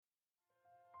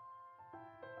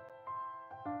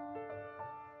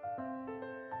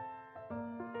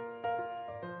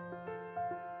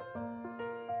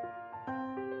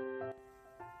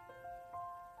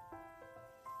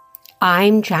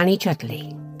I'm Janny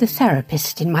Judley, the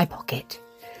therapist in my pocket.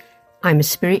 I'm a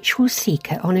spiritual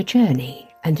seeker on a journey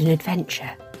and an adventure,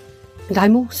 and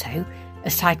I'm also a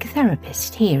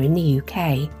psychotherapist here in the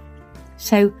UK.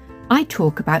 So I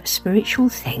talk about spiritual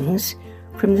things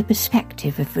from the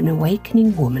perspective of an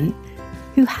awakening woman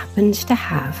who happens to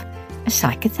have a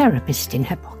psychotherapist in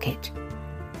her pocket.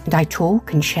 And I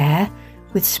talk and share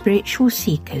with spiritual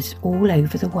seekers all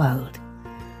over the world.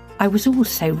 I was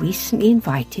also recently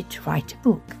invited to write a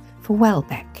book for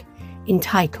Welbeck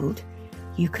entitled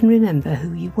You Can Remember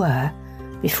Who You Were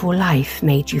Before Life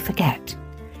Made You Forget.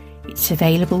 It's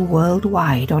available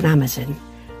worldwide on Amazon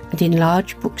and in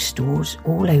large bookstores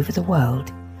all over the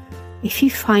world. If you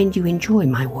find you enjoy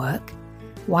my work,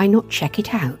 why not check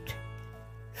it out?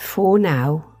 For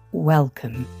now,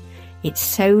 welcome. It's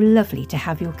so lovely to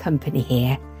have your company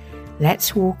here.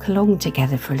 Let's walk along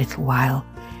together for a little while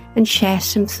and share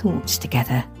some thoughts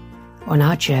together on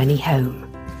our journey home.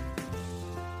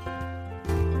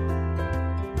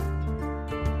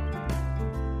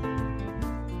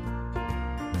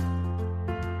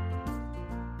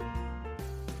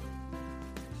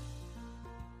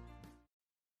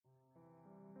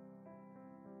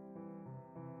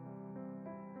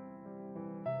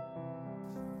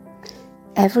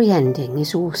 Every ending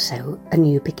is also a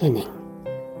new beginning,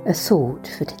 a thought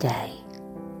for today.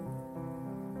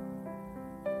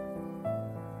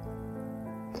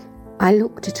 I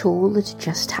looked at all that had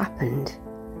just happened,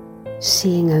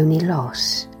 seeing only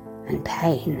loss and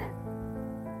pain.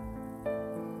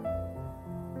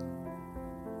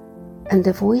 And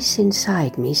the voice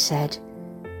inside me said,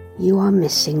 "You are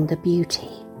missing the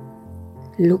beauty.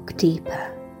 Look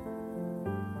deeper."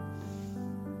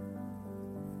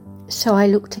 So I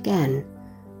looked again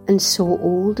and saw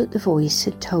all that the voice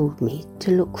had told me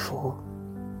to look for.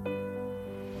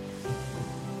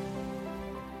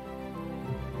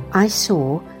 I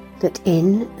saw that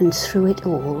in and through it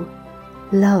all,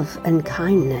 love and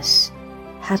kindness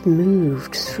had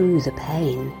moved through the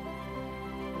pain.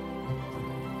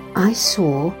 I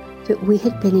saw that we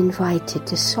had been invited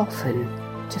to soften,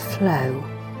 to flow,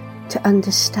 to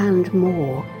understand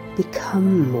more,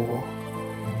 become more.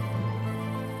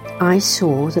 I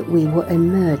saw that we were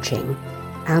emerging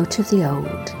out of the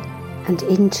old and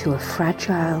into a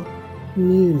fragile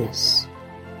newness.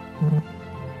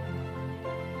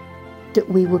 That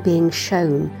we were being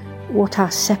shown what our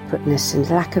separateness and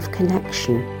lack of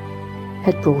connection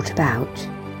had brought about,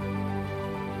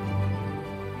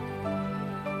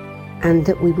 and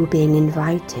that we were being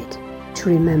invited to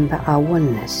remember our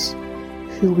oneness,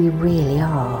 who we really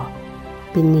are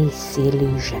beneath the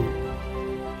illusion.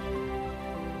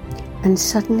 And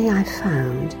suddenly I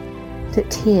found that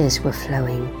tears were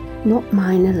flowing, not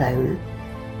mine alone,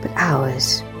 but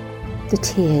ours, the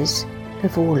tears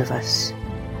of all of us.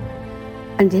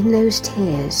 And in those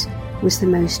tears was the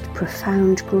most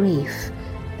profound grief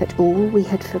at all we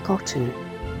had forgotten,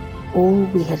 all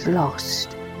we had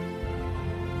lost.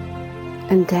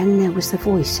 And then there was the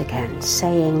voice again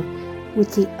saying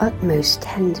with the utmost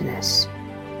tenderness,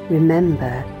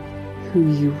 "Remember who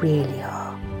you really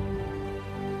are."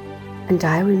 And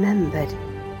I remembered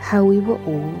how we were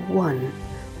all one,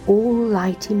 all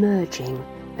light emerging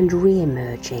and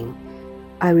re-emerging.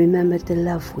 I remembered the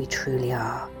love we truly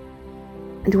are.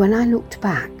 And when I looked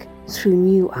back through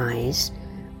new eyes,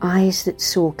 eyes that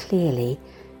saw clearly,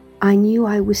 I knew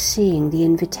I was seeing the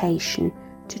invitation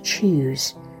to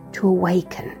choose, to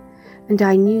awaken, and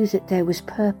I knew that there was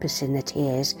purpose in the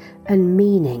tears and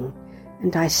meaning,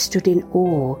 and I stood in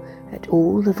awe at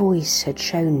all the voice had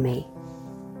shown me.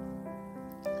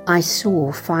 I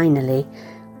saw finally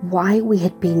why we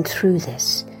had been through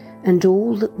this and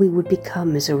all that we would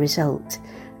become as a result,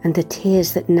 and the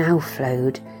tears that now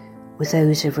flowed were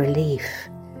those of relief.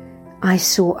 I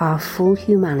saw our full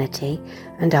humanity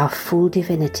and our full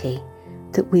divinity,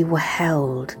 that we were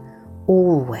held,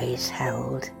 always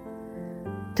held,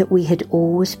 that we had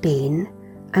always been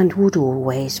and would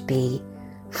always be,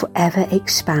 forever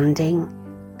expanding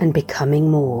and becoming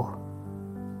more.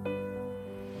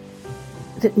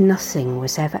 That nothing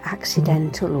was ever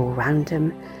accidental or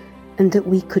random, and that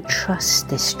we could trust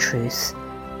this truth,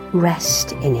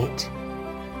 rest in it.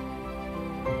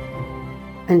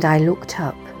 And I looked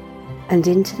up and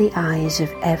into the eyes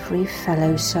of every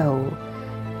fellow soul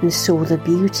and saw the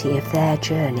beauty of their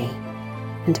journey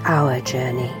and our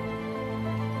journey.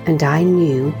 And I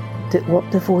knew that what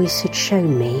the voice had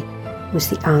shown me was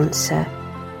the answer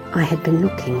I had been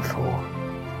looking for.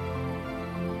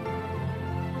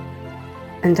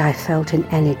 And I felt an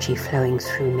energy flowing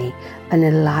through me, an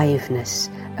aliveness,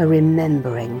 a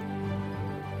remembering,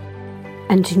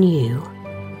 and knew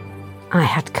I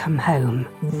had come home.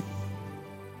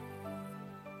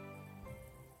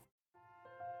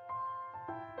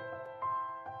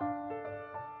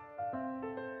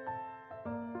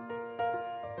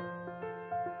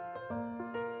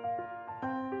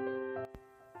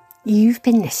 You've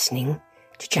been listening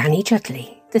to Janny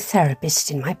Judley, the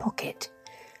therapist in my pocket.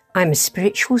 I'm a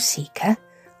spiritual seeker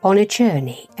on a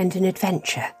journey and an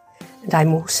adventure, and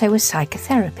I'm also a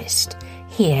psychotherapist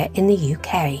here in the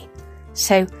UK.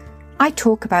 So I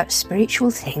talk about spiritual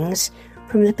things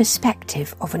from the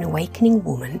perspective of an awakening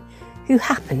woman who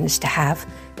happens to have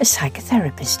a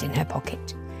psychotherapist in her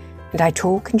pocket. And I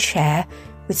talk and share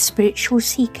with spiritual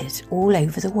seekers all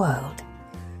over the world.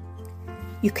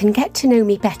 You can get to know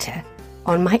me better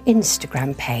on my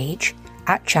Instagram page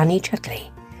at Janny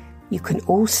Judley. You can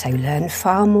also learn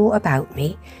far more about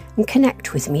me and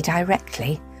connect with me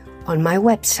directly on my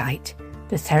website,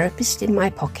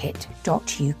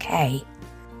 theterapistinmypocket.uk.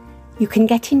 You can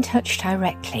get in touch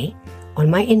directly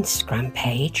on my Instagram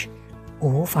page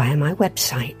or via my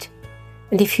website.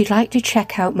 And if you'd like to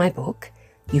check out my book,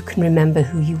 You Can Remember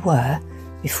Who You Were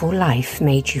Before Life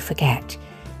Made You Forget,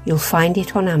 you'll find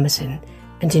it on Amazon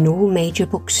and in all major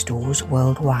bookstores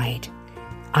worldwide.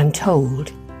 I'm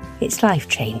told it's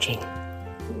life-changing.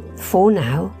 For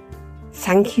now,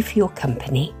 thank you for your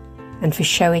company and for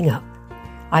showing up.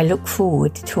 I look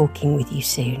forward to talking with you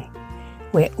soon.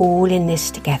 We're all in this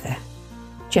together,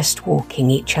 just walking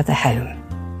each other home.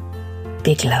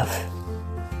 Big love.